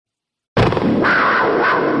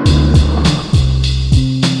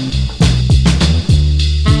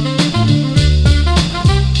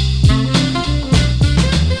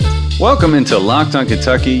Welcome into Locked On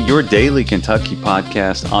Kentucky, your daily Kentucky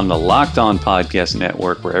podcast on the Locked On Podcast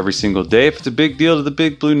Network, where every single day, if it's a big deal to the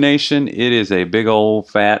Big Blue Nation, it is a big old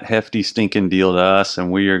fat hefty stinking deal to us,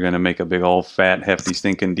 and we are going to make a big old fat hefty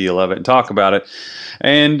stinking deal of it and talk about it.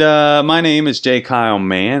 And my name is J. Kyle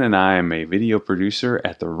Mann, and I am a video producer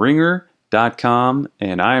at TheRinger.com,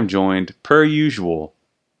 and I am joined, per usual,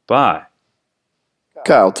 by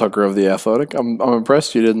Kyle Tucker of The Athletic. I'm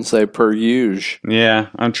impressed you didn't say per usual. Yeah,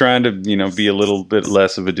 I'm trying to, be a little bit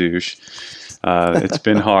less of a douche. It's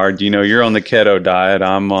been hard. You're on the keto diet.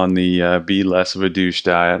 I'm on the be less of a douche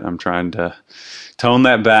diet. I'm trying to tone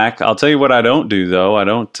that back. I'll tell you what I don't do, though. I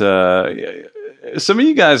don't. Some of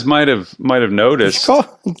you guys might have noticed.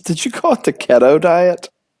 Did you call it the keto diet?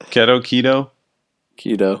 Keto?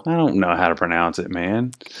 Keto. I don't know how to pronounce it,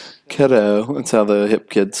 man. Keto. That's how the hip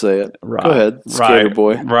kids say it. Right. Go ahead, skater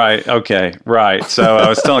boy. Right. Okay. Right. So I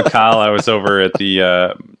was telling Kyle I was over at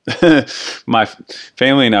the my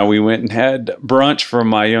family and I. We went and had brunch for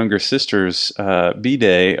my younger sister's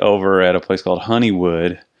B-Day over at a place called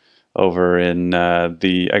Honeywood over in I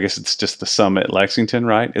guess it's just the Summit, Lexington.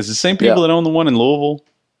 Right? Is it the same people that own the one in Louisville?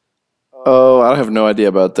 Oh, I have no idea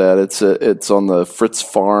about that. It's on the Fritz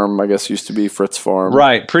Farm. I guess used to be Fritz Farm.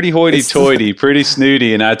 Right. Pretty hoity-toity, pretty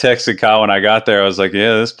snooty. And I texted Kyle when I got there. I was like,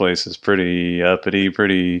 yeah, this place is pretty uppity,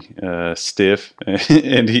 pretty stiff.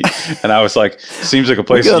 and I was like, seems like a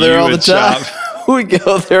place you would shop. We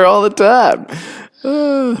go there all the time.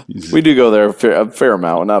 We do go there a fair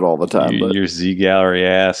amount, not all the time. Your Z Gallery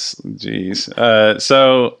ass. Jeez.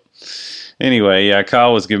 So... Anyway, yeah,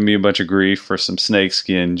 Kyle was giving me a bunch of grief for some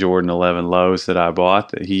snakeskin Jordan 11 lows that I bought.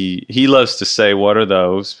 That he loves to say, "What are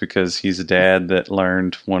those?" Because he's a dad that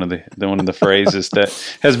learned one of the phrases that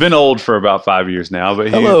has been old for about 5 years now. But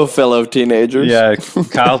hello, fellow teenagers. Yeah,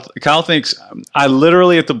 Kyle thinks I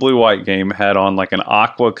literally at the Blue White game had on like an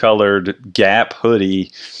aqua colored Gap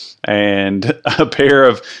hoodie and a pair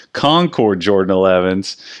of Concord Jordan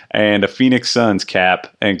 11s and a Phoenix Suns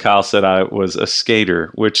cap. And Kyle said I was a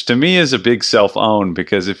skater, which to me is a big self-own,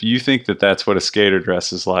 because if you think that that's what a skater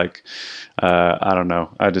dress is like, I don't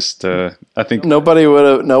know. I think nobody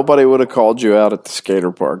would have called you out at the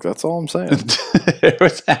skater park. That's all I'm saying. There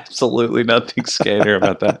was absolutely nothing skater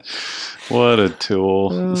about that. What a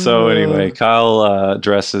tool. So anyway, Kyle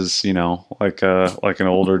dresses, like an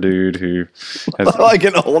older dude who has like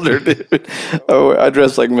an older dude. Oh, I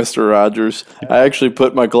dress like Mr. Rogers. I actually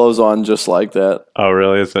put my clothes on just like that. Oh,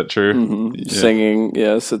 really? Is that true? Mm-hmm. Yeah. Singing,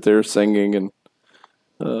 yeah, sit there singing and.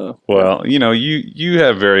 Well, you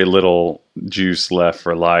have very little juice left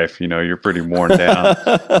for life. You're pretty worn down.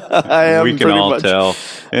 I am. We can all tell.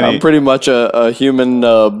 I'm pretty much a human.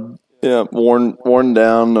 Worn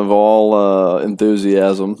down of all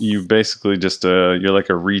enthusiasm. You basically just you're like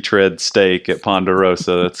a retread steak at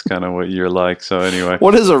Ponderosa. That's kind of what you're like. So anyway,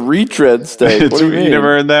 what is a retread steak? What do you mean? You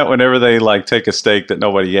never heard that? Whenever they like take a steak that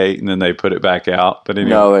nobody ate and then they put it back out. But anyway,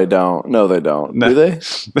 no, they don't. Do they?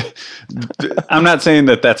 I'm not saying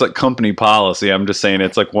that that's like company policy. I'm just saying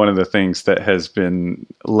it's like one of the things that has been.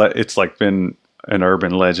 It's like been an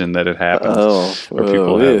urban legend that it happens, or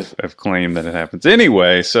people have claimed that it happens.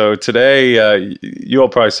 Anyway, so today you all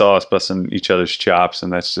probably saw us busting each other's chops,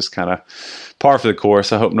 and that's just kind of par for the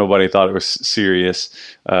course. I hope nobody thought it was serious.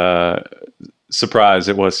 Surprise,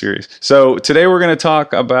 it was serious. So today we're going to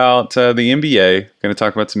talk about the NBA. Going to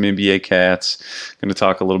talk about some NBA cats. Going to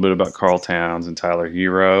talk a little bit about Karl Towns and Tyler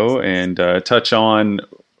Hero, and touch on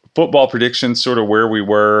football predictions, sort of where we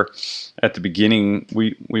were at the beginning.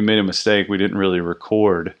 We made a mistake. We didn't really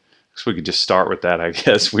record. So we could just start with that, I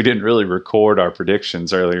guess. We didn't really record our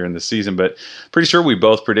predictions earlier in the season, but pretty sure we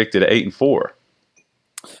both predicted 8-4.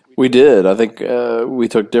 We did. I think we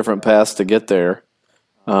took different paths to get there.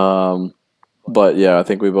 But yeah, I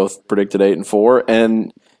think we both predicted 8-4.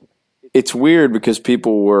 And it's weird because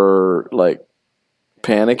people were like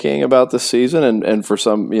panicking about the season, and for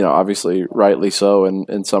some, obviously rightly so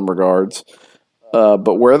in some regards.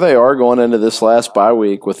 But where they are going into this last bye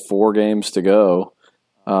week with 4 games to go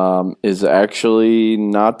is actually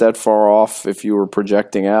not that far off if you were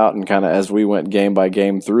projecting out, and kind of as we went game by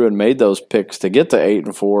game through and made those picks to get to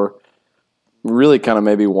 8-4, really kind of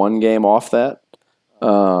maybe one game off that.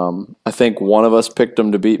 I think one of us picked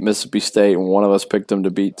them to beat Mississippi State and one of us picked them to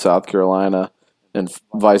beat South Carolina, and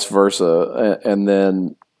vice versa. And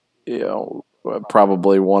then,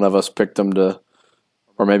 probably one of us picked them to,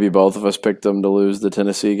 or maybe both of us picked them to lose the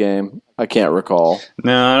Tennessee game. I can't recall.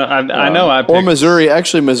 No, I know I picked. Or Missouri.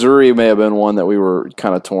 Actually, Missouri may have been one that we were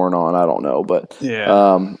kind of torn on. I don't know. But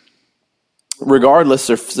yeah. Regardless,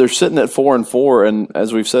 they're sitting at 4-4. And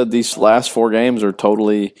as we've said, these last 4 games are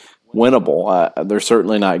totally winnable. They're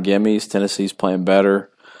certainly not gimmies. Tennessee's playing better.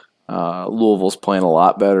 Louisville's playing a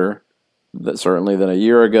lot better, certainly than a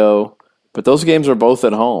year ago. But those games are both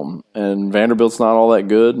at home, and Vanderbilt's not all that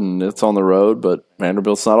good, and it's on the road, but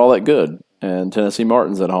Vanderbilt's not all that good, and Tennessee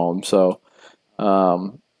Martin's at home. So, I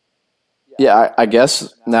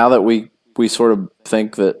guess now that we sort of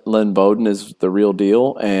think that Lynn Bowden is the real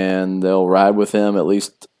deal, and they'll ride with him at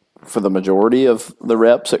least for the majority of the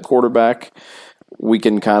reps at quarterback, we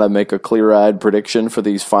can kind of make a clear-eyed prediction for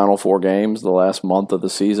these final 4 games, the last month of the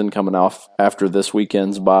season coming off after this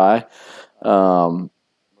weekend's bye.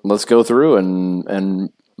 Let's go through and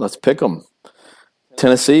let's pick them.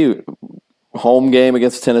 Tennessee, home game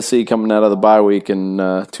against Tennessee coming out of the bye week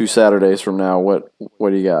and 2 Saturdays from now. What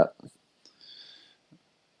do you got?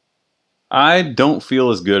 I don't feel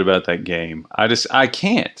as good about that game. I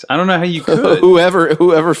can't. I don't know how you could.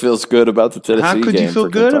 Whoever feels good about the Tennessee game. How could you feel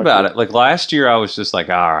good Kentucky? about it? Like last year, I was just like,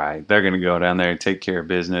 all right, they're going to go down there and take care of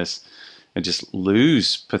business and just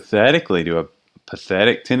lose pathetically to a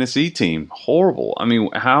pathetic Tennessee team. Horrible. I mean,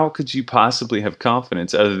 how could you possibly have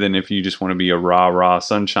confidence other than if you just want to be a rah-rah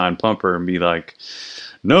sunshine pumper and be like,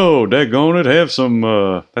 no, daggone it, have some,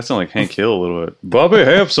 that sounds like Hank Hill a little bit. Bobby,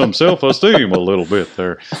 have some self-esteem a little bit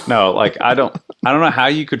there. No, like, I don't know how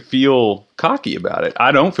you could feel cocky about it.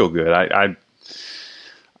 I don't feel good.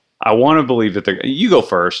 I want to believe that you go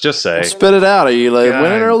first, just say. Spit it out. Are you like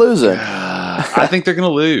winning or losing? I think they're going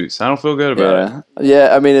to lose. I don't feel good about it.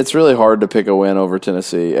 Yeah, I mean, it's really hard to pick a win over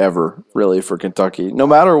Tennessee ever, really, for Kentucky, no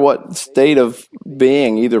matter what state of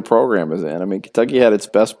being either program is in. I mean, Kentucky had its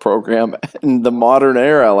best program in the modern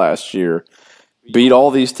era last year, beat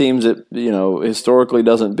all these teams that, historically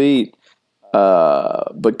doesn't beat,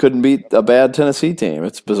 but couldn't beat a bad Tennessee team.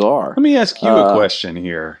 It's bizarre. Let me ask you a question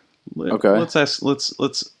here. Okay. Let's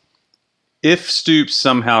if Stoops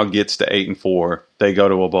somehow gets to 8-4, they go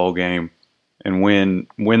to a bowl game and win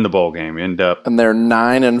the bowl game, end up and they're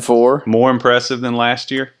 9-4. More impressive than last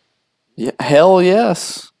year? Yeah, hell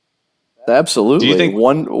yes. Absolutely. Do you think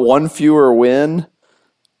one fewer win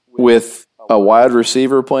with a wide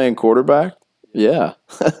receiver playing quarterback? Yeah.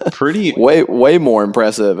 Pretty way more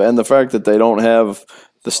impressive. And the fact that they don't have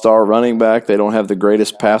the star running back, they don't have the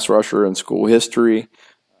greatest pass rusher in school history.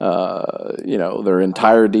 Their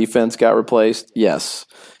entire defense got replaced. Yes.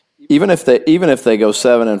 Even if they go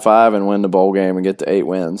 7-5 and win the bowl game and get to 8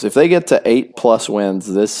 wins, if they get to 8+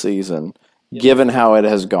 wins this season, given how it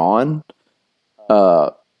has gone,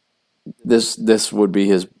 this would be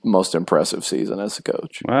his most impressive season as a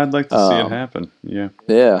coach. Well, I'd like to see it happen. Yeah.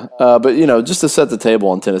 Yeah. But just to set the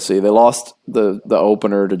table in Tennessee, they lost the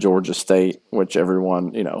opener to Georgia State, which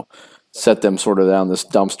everyone, set them sort of down this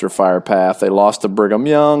dumpster fire path. They lost to Brigham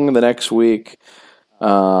Young the next week,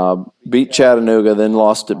 beat Chattanooga, then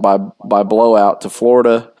lost it by blowout to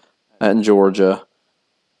Florida and Georgia.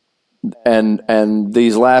 And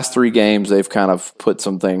these last 3 games, they've kind of put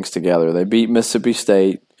some things together. They beat Mississippi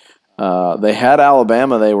State. They had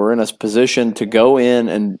Alabama. They were in a position to go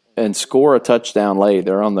in and score a touchdown late.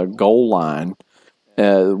 They're on the goal line,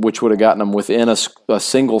 which would have gotten them within a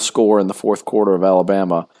single score in the fourth quarter of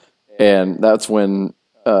Alabama. And that's when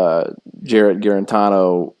Jarrett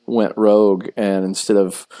Garantano went rogue, and instead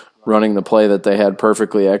of running the play that they had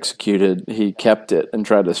perfectly executed, he kept it and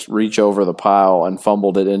tried to reach over the pile and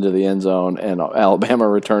fumbled it into the end zone, and Alabama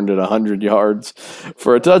returned it 100 yards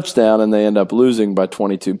for a touchdown, and they end up losing by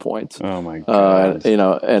 22 points. Oh, my God.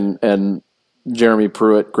 And Jeremy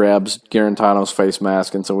Pruitt grabs Garantano's face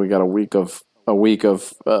mask, and so we got a week of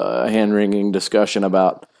hand-wringing discussion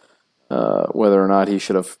about whether or not he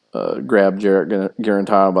should have grabbed Jarrett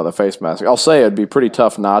Garantano by the face mask. I'll say it'd be pretty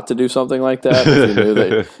tough not to do something like that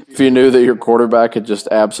if you knew that your quarterback had just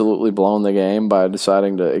absolutely blown the game by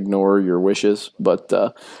deciding to ignore your wishes. But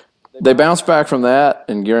they bounced back from that,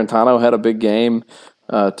 and Garantano had a big game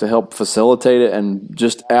to help facilitate it and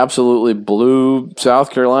just absolutely blew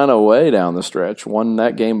South Carolina away down the stretch. Won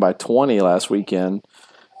that game by 20 last weekend.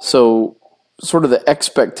 So sort of the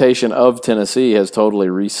expectation of Tennessee has totally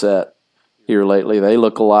reset here lately. They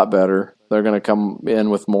look a lot better. They're going to come in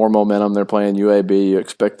with more momentum. They're playing UAB. You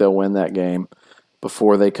expect they'll win that game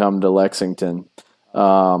before they come to Lexington.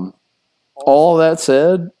 All that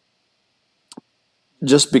said,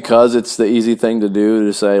 just because it's the easy thing to do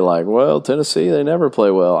to say, like, well, Tennessee, they never play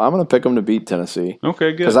well, I'm going to pick them to beat Tennessee.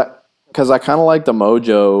 Okay, good. Because I kind of like the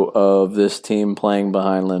mojo of this team playing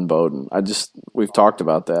behind Lynn Bowden. We've talked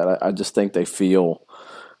about that. I just think they feel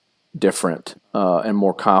different and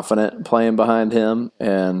more confident playing behind him.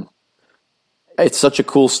 And it's such a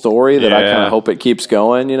cool story that I kind of hope it keeps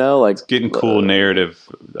going, like it's getting cool narrative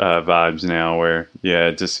vibes now where,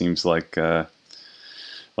 it just seems like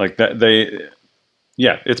like that.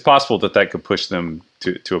 It's possible that could push them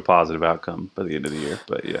to a positive outcome by the end of the year.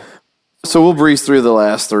 But yeah. So we'll breeze through the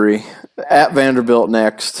last three. At Vanderbilt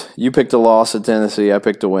next. You picked a loss at Tennessee. I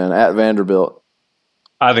picked a win. At Vanderbilt.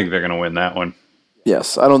 I think they're going to win that one.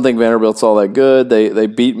 Yes. I don't think Vanderbilt's all that good. They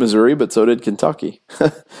beat Missouri, but so did Kentucky.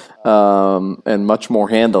 And much more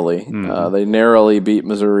handily. Mm-hmm. They narrowly beat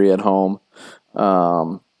Missouri at home.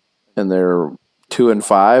 And they're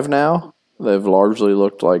 2-5 now. They've largely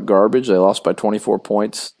looked like garbage. They lost by 24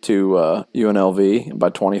 points to UNLV and by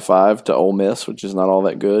 25 to Ole Miss, which is not all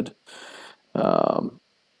that good.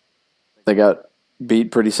 They got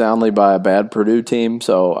beat pretty soundly by a bad Purdue team,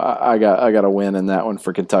 so I got a win in that one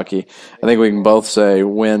for Kentucky. I think we can both say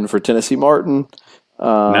win for Tennessee Martin.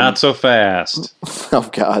 Not so fast. Oh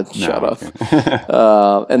God, shut up.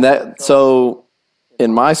 And that so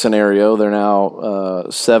in my scenario, they're now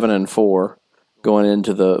 7-4 going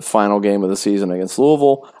into the final game of the season against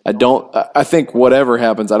Louisville. I think whatever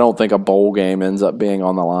happens, I don't think a bowl game ends up being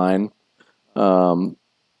on the line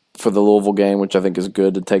for the Louisville game, which I think is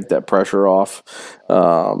good to take that pressure off.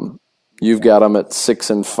 You've got them at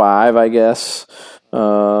 6-5, I guess,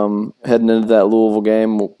 heading into that Louisville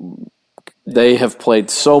game. They have played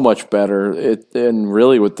so much better, and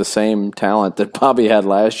really with the same talent that Bobby had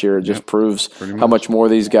last year. It just proves how much more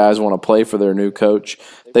these guys want to play for their new coach.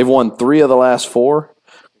 They've won 3 of the last 4.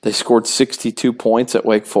 They scored 62 points at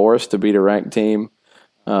Wake Forest to beat a ranked team.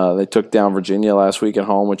 They took down Virginia last week at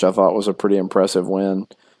home, which I thought was a pretty impressive win.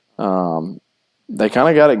 They kind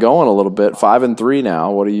of got it going a little bit. 5-3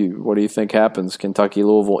 now. What do you think happens? Kentucky,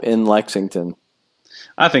 Louisville in Lexington.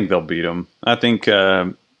 I think they'll beat them. I think.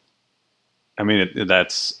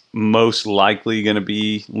 That's most likely going to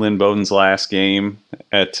be Lynn Bowden's last game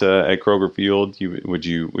at Kroger Field. Would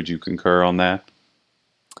you concur on that?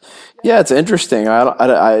 Yeah, it's interesting.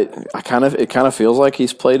 It kind of feels like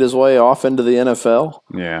he's played his way off into the NFL.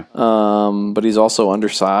 Yeah. But he's also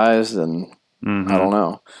undersized, and I don't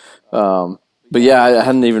know. But yeah, I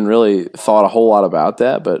hadn't even really thought a whole lot about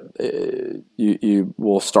that. But you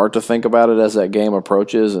will start to think about it as that game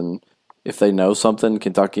approaches, and if they know something,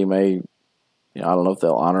 Kentucky may. I don't know if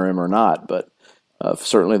they'll honor him or not, but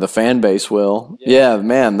certainly the fan base will. Yeah,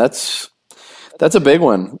 man, that's a big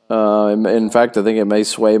one. In fact, I think it may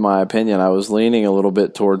sway my opinion. I was leaning a little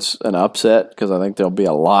bit towards an upset because I think there'll be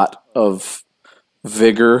a lot of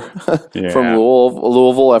vigor from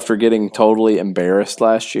Louisville after getting totally embarrassed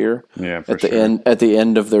last year. Yeah, at the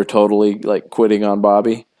end of their totally quitting on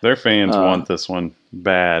Bobby. Their fans want this one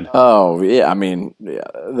bad. Oh yeah,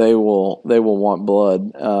 they will want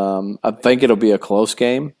blood. I think it'll be a close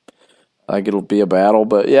game. I think it'll be a battle,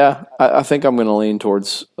 but yeah, I think I'm going to lean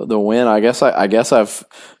towards the win. I guess I've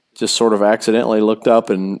just sort of accidentally looked up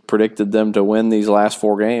and predicted them to win these last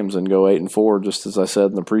 4 games and go 8-4, just as I said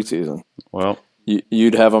in the preseason. Well,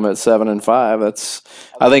 you'd have them at 7-5.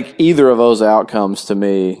 I think either of those outcomes to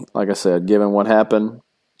me, like I said, given what happened.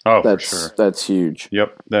 Oh, for sure. That's huge.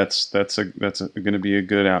 Yep, that's going to be a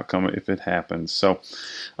good outcome if it happens. So,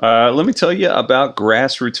 let me tell you about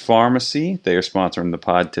Grassroots Pharmacy. They are sponsoring the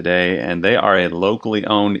pod today, and they are a locally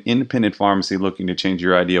owned independent pharmacy looking to change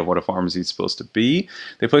your idea of what a pharmacy is supposed to be.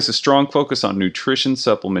 They place a strong focus on nutrition,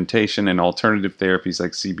 supplementation, and alternative therapies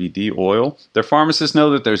like CBD oil. Their pharmacists know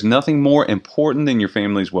that there's nothing more important than your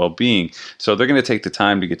family's well-being, so they're going to take the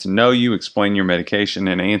time to get to know you, explain your medication,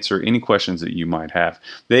 and answer any questions that you might have.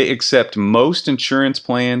 They accept most insurance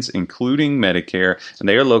plans, including Medicare, and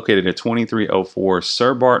they are located at 2304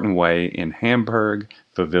 Sir Barton Way in Hamburg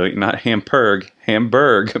Pavilion,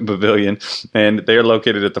 and they are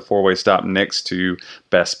located at the 4-way stop next to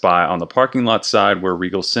Best Buy on the parking lot side where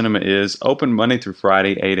Regal Cinema is. Open Monday through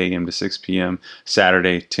Friday, 8 a.m. to 6 p.m.,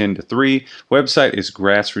 Saturday, 10 to 3. Website is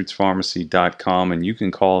grassrootspharmacy.com, and you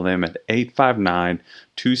can call them at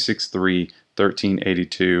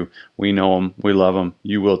 859-263-1382. We know them. We love them.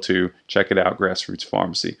 You will too. Check it out, Grassroots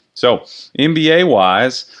Pharmacy. So,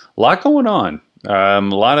 NBA-wise, a lot going on. A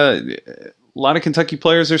lot of Kentucky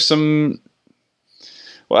players. There's some.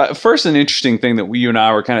 Well, first, an interesting thing that you and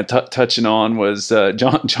I were kind of touching on was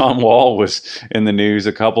John Wall was in the news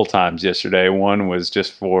a couple times yesterday. One was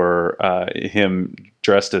just for him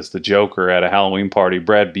dressed as the Joker at a Halloween party.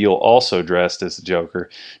 Brad Beal also dressed as the Joker.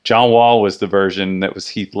 John Wall was the version that was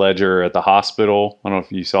Heath Ledger at the hospital. I don't know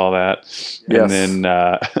if you saw that. Yes. And then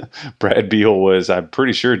Brad Beal was, I'm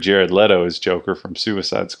pretty sure, Jared Leto is Joker from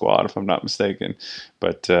Suicide Squad, if I'm not mistaken.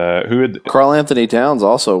 But Karl Anthony Towns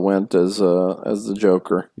also went as the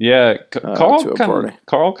Joker. Yeah, Karl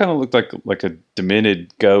kind of looked like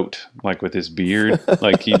demented goat, like with his beard.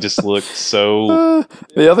 Like he just looked so.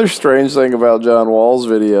 The other strange thing about John Wall's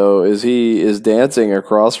video is he is dancing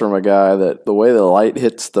across from a guy that the way the light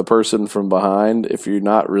hits the person from behind, if you're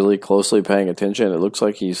not really closely paying attention, it looks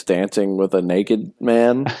like he's dancing with a naked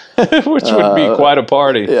man. Which would be quite a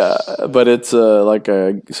party. Yeah, but it's like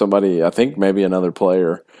somebody, I think maybe another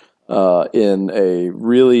player, in a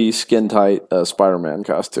really skin tight Spider-Man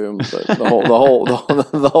costume. But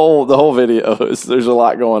the whole video is, there's a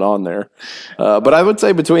lot going on there. But I would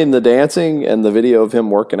say between the dancing and the video of him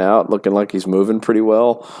working out, looking like he's moving pretty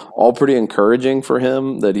well, all pretty encouraging for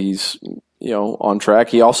him that he's on track.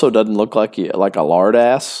 He also doesn't look like a lard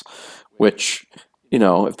ass, which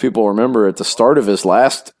if people remember at the start of his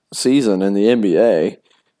last season in the NBA,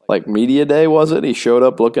 like media day was it? He showed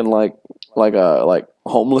up looking like a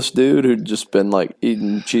homeless dude who'd just been like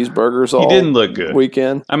eating cheeseburgers all. He didn't look good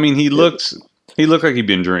weekend. I mean, he looked like he'd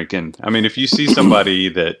been drinking. I mean, if you see somebody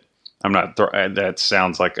that that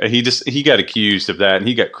sounds like he got accused of that, and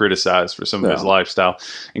he got criticized for some of his lifestyle,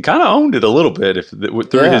 and kind of owned it a little bit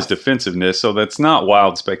through his defensiveness. So that's not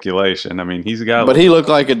wild speculation. I mean, he's a guy. But he looked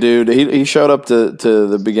like a dude. He showed up to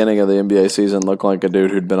the beginning of the NBA season looking like a dude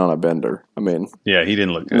who'd been on a bender. I mean, yeah, he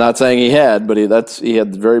didn't look good. Not saying he had, but he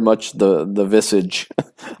had very much the visage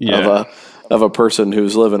of a person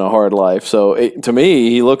who's living a hard life. So to me,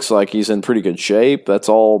 he looks like he's in pretty good shape. That's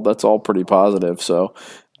all pretty positive. So.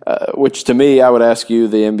 Which to me, I would ask you,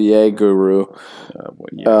 the NBA guru,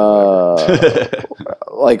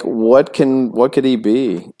 like what could he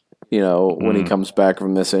be? When he comes back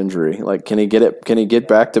from this injury, like can he get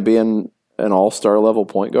back to being an all-star level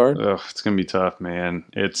point guard? It's gonna be tough, man.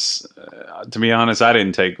 It's to be honest, I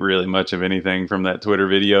didn't take really much of anything from that Twitter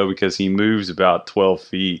video because he moves about 12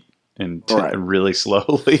 feet. And really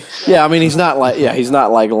slowly. Yeah, I mean he's not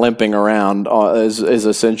like limping around. Is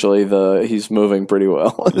essentially he's moving pretty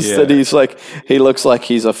well. Instead, he looks like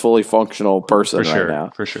he's a fully functional person right now.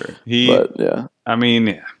 For sure. I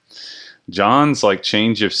mean, John's like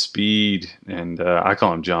change of speed, and I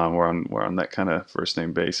call him John. We're on that kind of first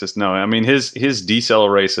name basis. No, I mean his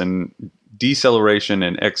deceleration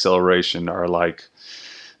and acceleration are like.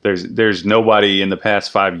 There's nobody in the past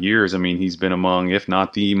 5 years. I mean, he's been among, if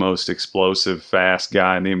not the most explosive, fast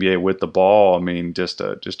guy in the NBA with the ball. I mean, just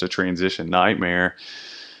a transition nightmare.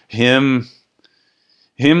 Him,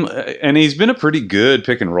 and he's been a pretty good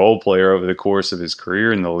pick and roll player over the course of his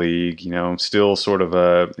career in the league. Still sort of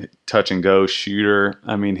a touch and go shooter.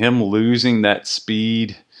 I mean, him losing that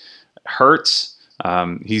speed hurts.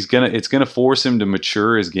 It's gonna force him to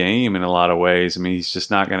mature his game in a lot of ways. I mean, he's just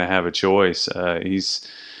not gonna have a choice.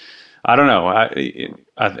 I don't know.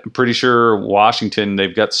 I'm pretty sure Washington,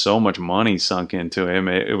 they've got so much money sunk into him.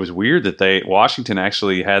 It was weird that Washington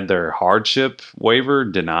actually had their hardship waiver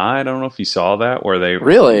denied. I don't know if you saw that, where they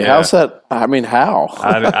really. Yeah. How's that? I mean, how?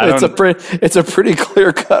 It's a pretty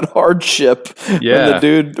clear cut hardship. Yeah.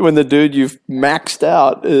 When the dude you've maxed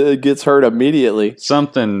out gets hurt immediately. There's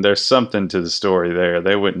something to the story there.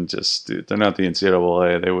 They wouldn't just they're not the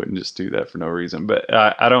NCAA. They wouldn't just do that for no reason. But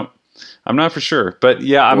I'm not for sure. But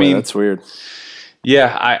yeah, I mean, that's weird.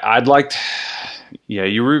 Yeah, I'd like to, yeah,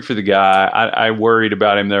 you root for the guy. I worried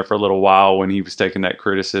about him there for a little while when he was taking that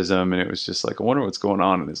criticism, and it was just like, I wonder what's going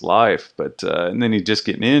on in his life. But and then he's just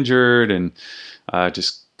getting injured and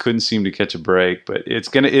just couldn't seem to catch a break. But it's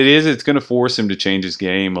gonna force him to change his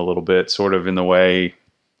game a little bit, sort of in the way,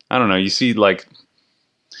 I don't know, you see like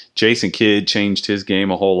Jason Kidd changed his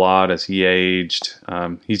game a whole lot as he aged.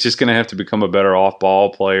 He's just going to have to become a better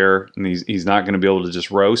off-ball player, and he's not going to be able to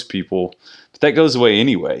just roast people. But that goes away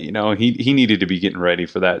anyway, He needed to be getting ready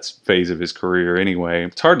for that phase of his career anyway.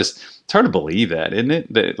 It's hard to believe that, isn't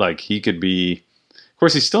it? That like he could be. Of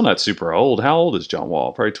course, he's still not super old. How old is John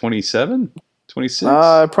Wall? Probably 27, 26.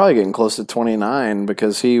 Probably getting close to 29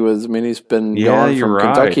 because he's been gone from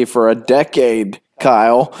Kentucky for a decade.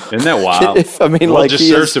 Kyle, isn't that wild? Just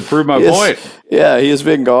serves to prove my point. Yeah, he has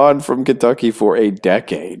been gone from Kentucky for a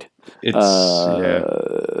decade. It's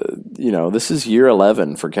this is year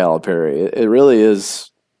 11 for Calipari. It really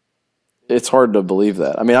is. It's hard to believe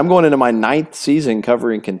that. I mean, I'm going into my 9th season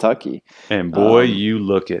covering Kentucky, and boy, you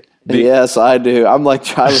look it. Yes, I do. I'm like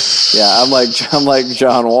John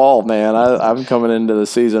Wall, man. I'm coming into the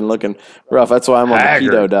season looking rough. That's why I'm on the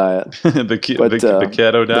keto diet. the keto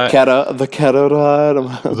diet. The keto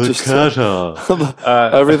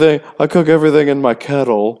diet. Everything. I cook everything in my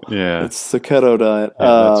kettle. Yeah, it's the keto diet.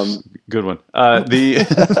 Yeah, good one.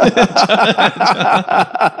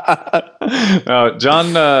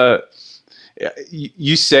 John.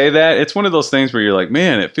 You say that, it's one of those things where you're like,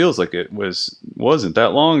 man, it feels like it wasn't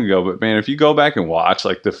that long ago. But man, if you go back and watch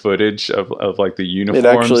like the footage of like the uniforms, it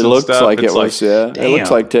actually looks stuff, like it was. Yeah, it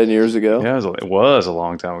looks like 10 years ago. Yeah, it was a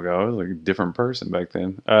long time ago. I was like a different person back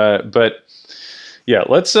then. But yeah,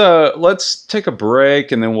 let's take a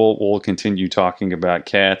break and then we'll continue talking about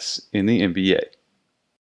cats in the NBA.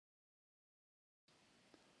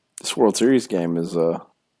 This World Series game has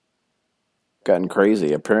gotten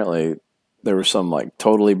crazy. Apparently, there was some like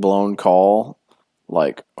totally blown call,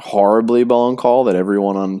 like horribly blown call that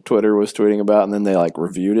everyone on Twitter was tweeting about, and then they like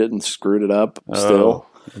reviewed it and screwed it up still.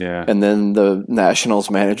 Yeah. And then the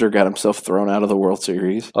Nationals manager got himself thrown out of the World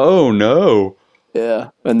Series. Oh no. Yeah.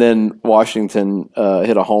 And then Washington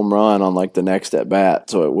hit a home run on like the next at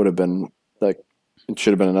bat, so it would have been like it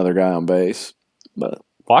should have been another guy on base, but.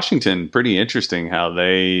 Washington, pretty interesting how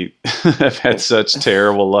they have had such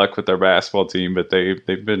terrible luck with their basketball team, but they've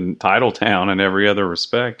been title town in every other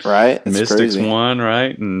respect. Right. It's Mystics crazy. won,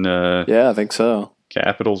 right? And yeah, I think so.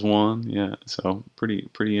 Capitals won. Yeah. So pretty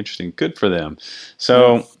interesting. Good for them.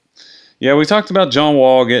 So yeah, we talked about John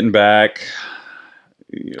Wall getting back.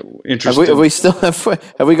 Interesting.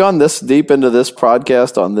 Have we gone this deep into this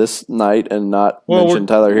podcast on this night and not mentioned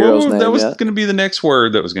Tyler Hero's name that was yet? going to be the next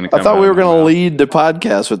word that was going to come. I thought we were going to lead the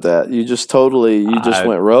podcast with that. You just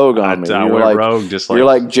went rogue on me. I went rogue, just like you're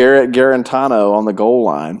like Jarrett Garantano on the goal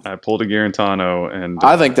line. I pulled a Garantano, and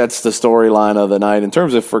I think that's the storyline of the night in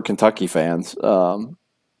terms of for Kentucky fans. The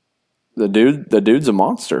dude's a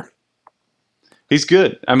monster. He's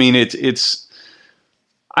good. I mean, it's.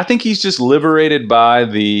 I think he's just liberated by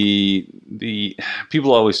the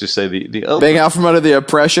people always just say the open, being out from under the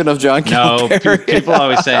oppression of John Calipari. No, people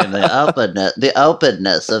always say the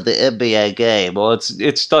openness of the NBA game. Well,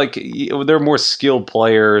 it's like they're more skilled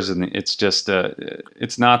players, and it's just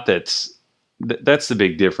it's not that's the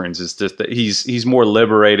big difference. It's just that he's more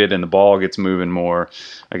liberated, and the ball gets moving more.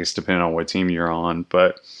 I guess depending on what team you're on,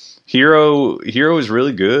 but. Hero is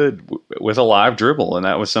really good with a live dribble, and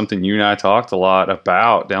that was something you and I talked a lot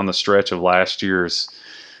about down the stretch of last year's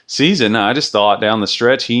season. I just thought down the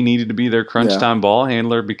stretch he needed to be their crunch time ball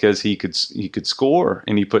handler because he could score,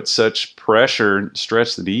 and he put such pressure and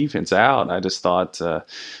stretched the defense out. I just thought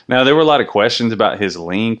now there were a lot of questions about his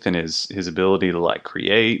length and his ability to like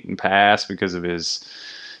create and pass because of his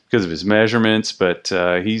measurements, but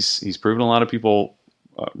he's proven a lot of people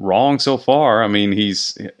wrong so far. I mean,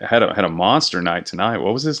 he's had a monster night tonight.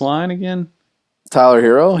 What was his line again? Tyler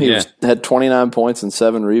Hero? He had 29 points and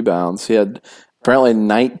 7 rebounds. He had apparently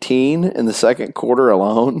 19 in the second quarter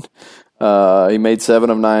alone. He made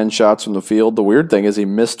 7 of 9 shots from the field. The weird thing is he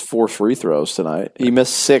missed 4 free throws tonight. He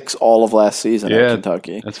missed 6 all of last season at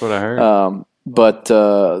Kentucky. That's what I heard. But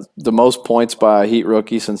the most points by a Heat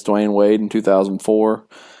rookie since Dwayne Wade in 2004.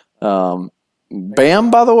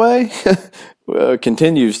 Bam, by the way,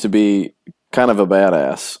 continues to be kind of a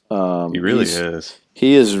badass. He really is.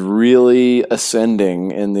 He is really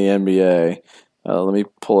ascending in the NBA. Let me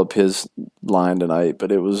pull up his line tonight,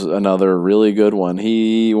 but it was another really good one.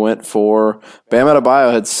 He went for Bam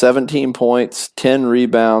Adebayo had 17 points, 10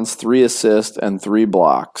 rebounds, 3 assists, and 3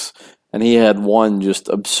 blocks. And he had one just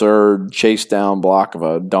absurd chase down block of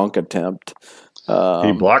a dunk attempt.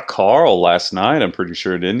 He blocked Carl last night, I'm pretty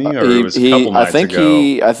sure, didn't he? Or it was a couple nights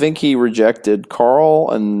ago. I think he rejected Carl,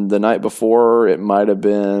 and the night before it might have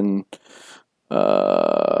been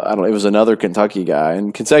it was another Kentucky guy.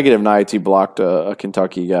 And consecutive nights he blocked a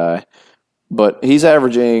Kentucky guy. But he's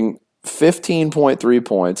averaging 15.3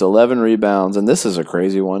 points, 11 rebounds, and this is a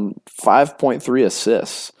crazy one, 5.3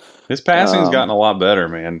 assists. His passing's gotten a lot better,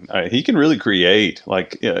 man. He can really create.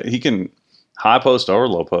 Like he can high post or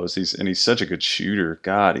low post. He's such a good shooter.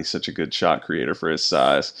 God, he's such a good shot creator for his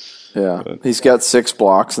size. Yeah, he's got 6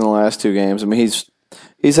 blocks in the last 2 games. I mean,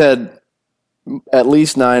 he's had at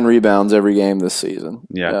least 9 rebounds every game this season.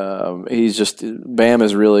 Yeah, Bam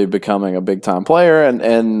is really becoming a big time player.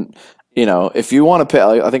 And you know, if you want to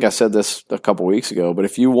pay, I think I said this a couple weeks ago, but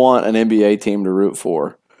if you want an NBA team to root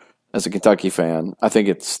for as a Kentucky fan, I think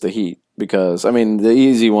it's the Heat. Because, I mean, the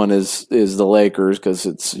easy one is the Lakers because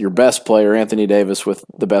it's your best player, Anthony Davis, with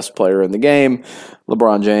the best player in the game,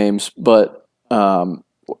 LeBron James. But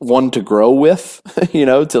one to grow with,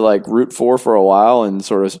 to like root for a while and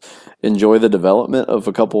sort of enjoy the development of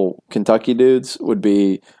a couple Kentucky dudes would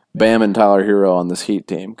be Bam and Tyler Hero on this Heat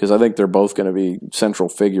team. Because I think they're both going to be central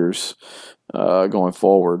figures going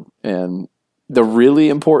forward. And the really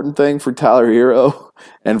important thing for Tyler Hero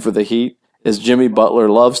and for the Heat is Jimmy Butler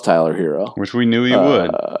loves Tyler Hero. Which we knew he would.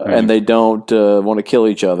 And they don't want to kill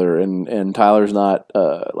each other. And Tyler's not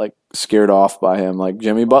like scared off by him. Like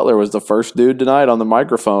Jimmy Butler was the first dude tonight on the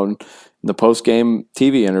microphone in the post-game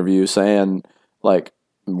TV interview saying, like,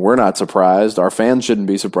 we're not surprised. Our fans shouldn't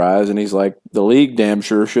be surprised. And he's like, the league damn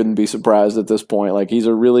sure shouldn't be surprised at this point. Like, he's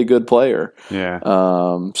a really good player. Yeah.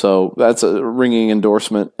 So that's a ringing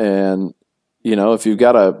endorsement. And, you know, if you've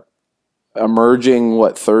got a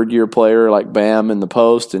emerging, third-year player like Bam in the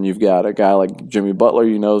post, and you've got a guy like Jimmy Butler,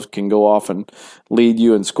 you know, can go off and lead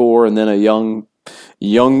you and score, and then a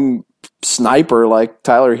young sniper like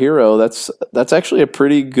Tyler Hero, that's actually a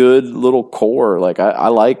pretty good little core. Like I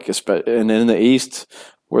like, and in the East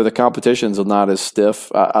where the competition's not as stiff,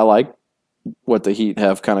 I like what the Heat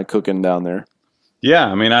have kind of cooking down there. Yeah,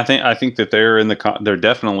 I mean, I think that they're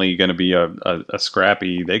definitely going to be a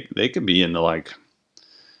scrappy. They could be in the like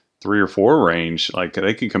 3 or 4 range. Like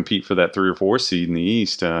they could compete for that 3 or 4 seed in the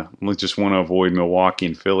East. We just want to avoid Milwaukee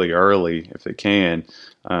and Philly early if they can.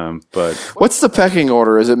 But what's the pecking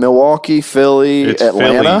order? Is it Milwaukee, Philly, it's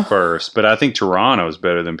Atlanta? Philly first, but I think Toronto is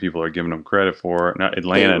better than people are giving them credit for. Not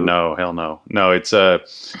Atlanta, no, hell no. No, it's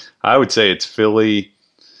I would say it's Philly,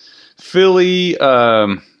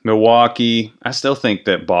 Milwaukee. I still think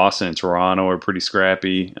that Boston and Toronto are pretty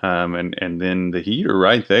scrappy, and then the Heat are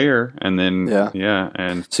right there, and then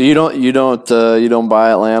and so you don't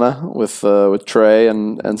buy Atlanta with Trey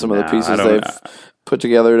and some of the pieces they've put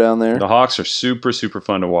together down there. The Hawks are super, super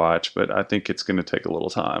fun to watch, but I think it's going to take a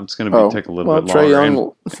little time. It's going to take a little bit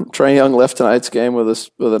longer. Trey Young left tonight's game with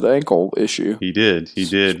an ankle issue. He did.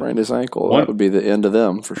 Sprained his ankle. That would be the end of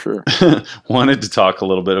them for sure. Wanted to talk a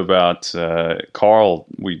little bit about Carl.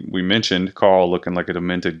 We mentioned Carl looking like a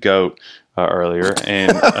demented goat earlier,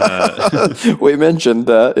 and we mentioned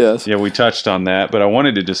that. Yes. Yeah, we touched on that, but I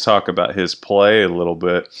wanted to just talk about his play a little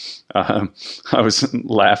bit. I was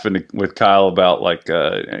laughing with Kyle about like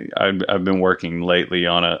I've been working lately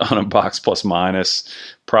on a box plus minus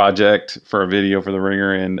project for a video for the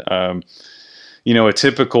Ringer, and a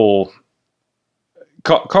typical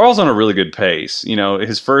Carl's on a really good pace. You know,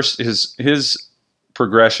 his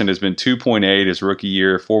progression has been 2.8 his rookie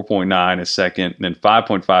year, 4.9 his second, and then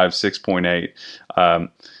 5.5, 6.8.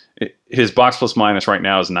 His box plus minus right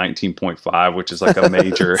now is 19.5, which is like a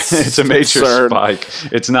major. It's a major spike.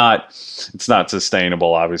 It's not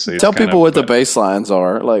sustainable. Obviously, tell people what the baselines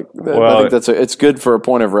are. Like, I think it's good for a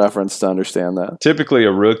point of reference to understand that. Typically,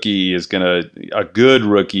 a good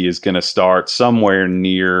rookie is gonna start somewhere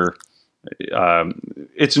near.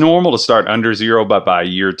 It's normal to start under 0, but by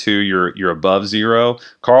year 2, you're above 0.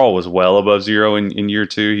 Carl was well above 0 in year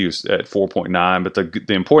 2. He was at 4.9. But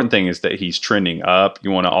the important thing is that he's trending up.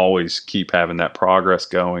 You want to always keep having that progress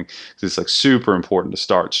going. It's like super important to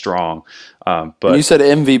start strong. But and you said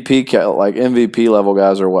MVP level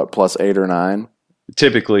guys are what, plus 8 or 9?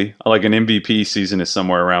 Typically, like an MVP season is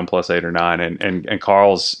somewhere around plus 8 or 9, and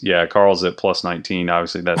Carl's at plus 19.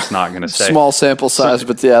 Obviously, that's not going to stay. Small sample size,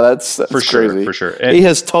 but yeah, that's for crazy. For sure. He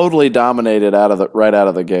has totally dominated right out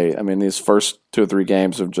of the gate. I mean, these first 2 or 3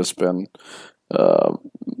 games have just been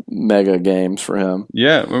mega games for him.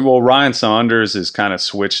 Yeah, well, Ryan Saunders has kind of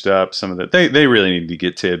switched up some of the. They really need to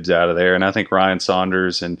get Tibbs out of there, and I think Ryan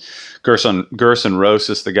Saunders and Gerson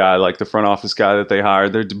Rosas, the guy, like the front office guy that they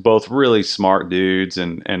hired, they're both really smart dudes,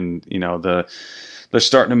 and they're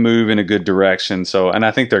starting to move in a good direction. So, and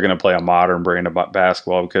I think they're going to play a modern brand of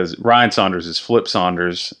basketball because Ryan Saunders is Flip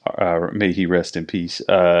Saunders. May he rest in peace.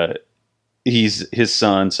 He's his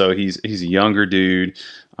son, so he's a younger dude.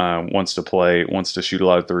 Wants to play, wants to shoot a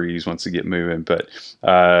lot of threes, wants to get moving. But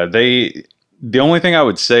the only thing I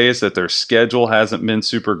would say is that their schedule hasn't been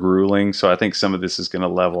super grueling, so I think some of this is going to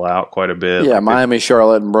level out quite a bit. Yeah, Miami,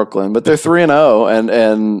 Charlotte, and Brooklyn, but they're 3-0,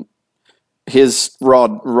 and his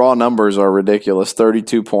raw numbers are ridiculous.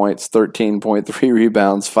 32 points, 13.3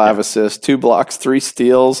 rebounds, 5 assists, 2 blocks, 3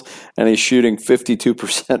 steals, and he's shooting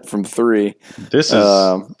 52% from 3. This is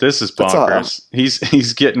bonkers.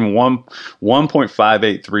 He's getting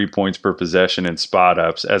 1.58 3 points per possession in spot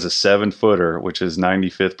ups as a 7-footer, which is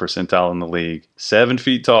 95th percentile in the league. 7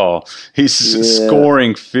 feet tall. He's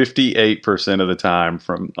scoring 58% of the time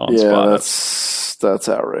on spot ups. That's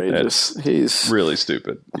outrageous. He's really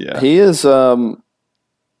stupid. Yeah, he is.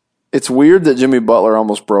 It's weird that Jimmy Butler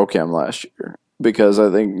almost broke him last year because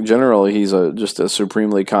I think generally he's just a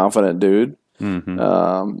supremely confident dude.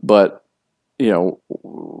 Mm-hmm. But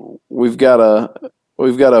we've got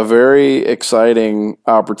a very exciting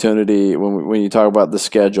opportunity when you talk about the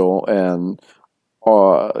schedule and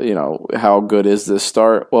how good is this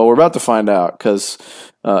start. Well, we're about to find out because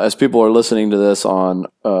as people are listening to this on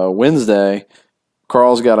Wednesday,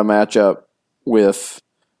 Carl's got a matchup with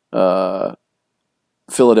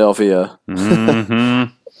Philadelphia.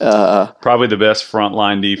 Mm-hmm. Probably the best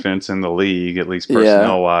frontline defense in the league, at least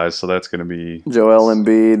personnel-wise. So that's going to be Joel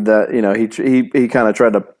Embiid. That he kind of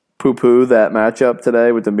tried to poo-poo that matchup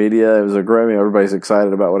today with the media. It was a great. Everybody's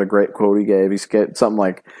excited about what a great quote he gave. He's get something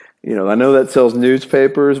like, I know that sells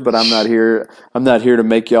newspapers, but I'm not here to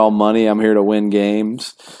make y'all money. I'm here to win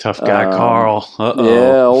games. Tough guy, Carl. Uh-oh.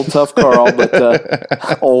 Yeah, old tough Carl,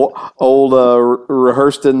 but old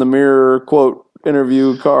rehearsed in the mirror quote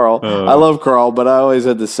interview Carl. I love Carl, but I always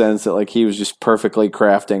had the sense that he was just perfectly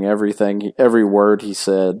crafting everything, every word he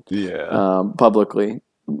said publicly.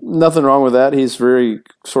 Nothing wrong with that. He's very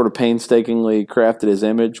sort of painstakingly crafted his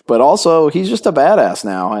image, but also he's just a badass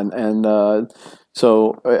now. And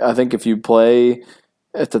so I think if you play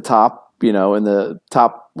at the top, in the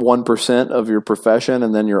top 1% of your profession,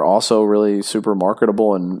 and then you're also really super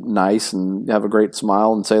marketable and nice and have a great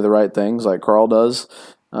smile and say the right things like Carl does,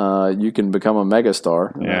 you can become a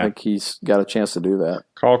megastar. Yeah. I think he's got a chance to do that.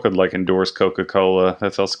 Carl could endorse Coca-Cola.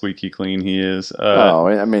 That's how squeaky clean he is.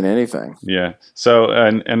 Anything. Yeah. So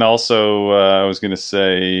and also I was going to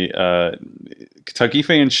say Kentucky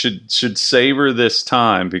fans should savor this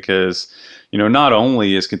time because not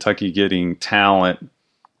only is Kentucky getting talent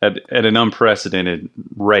at an unprecedented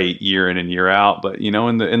rate year in and year out, but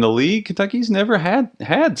in the league, Kentucky's never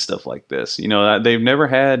had stuff like this. They've never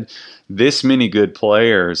had this many good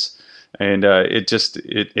players, and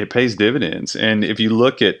it pays dividends. And if you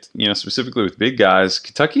look at specifically with big guys,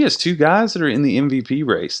 Kentucky has 2 guys that are in the MVP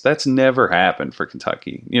race. That's never happened for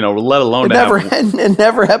Kentucky. Let alone it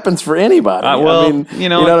never happens for anybody. You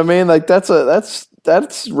know what I mean?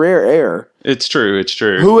 That's rare air. It's true.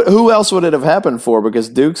 Who else would it have happened for? Because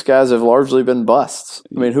Duke's guys have largely been busts.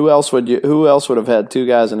 I mean, who else would have had 2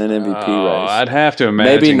 guys in an MVP race? I'd have to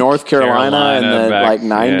imagine maybe North Carolina in the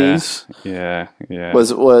 90s. Yeah.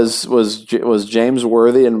 Was James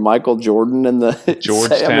Worthy and Michael Jordan in the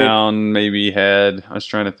Georgetown? Maybe had. I was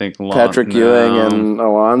trying to think. Patrick Ewing and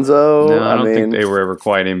Alonzo. No, I don't think they were ever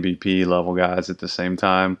quite MVP level guys at the same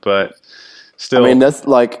time. But still, I mean, that's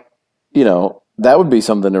that would be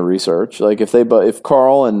something to research. If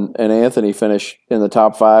Carl and Anthony finish in the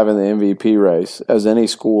top 5 in the MVP race, has any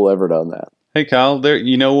school ever done that? Hey Kyle, there.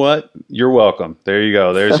 You know what? You're welcome. There you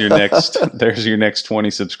go. There's your next. There's your next 20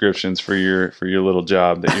 subscriptions for your little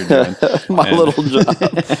job that you're doing. Little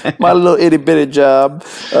job, my little itty bitty job.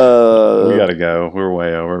 We gotta go. We're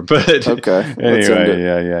way over. But okay. Anyway,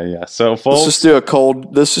 yeah. So folks, let's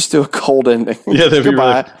just do a cold ending. Yeah, that'd be really.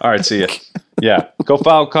 All right, see ya. Yeah, go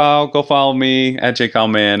follow Kyle. Go follow me at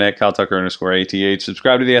JKyleMan at KyleTucker_ATH.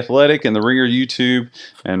 Subscribe to The Athletic and The Ringer YouTube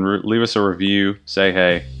and leave us a review. Say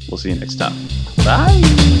hey. We'll see you next time. Bye.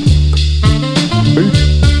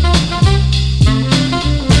 Peace.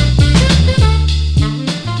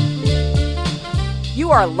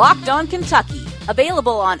 You are Locked On Kentucky.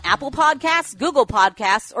 Available on Apple Podcasts, Google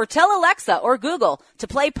Podcasts, or tell Alexa or Google to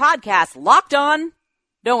play podcast Locked On.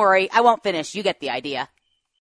 Don't worry, I won't finish. You get the idea.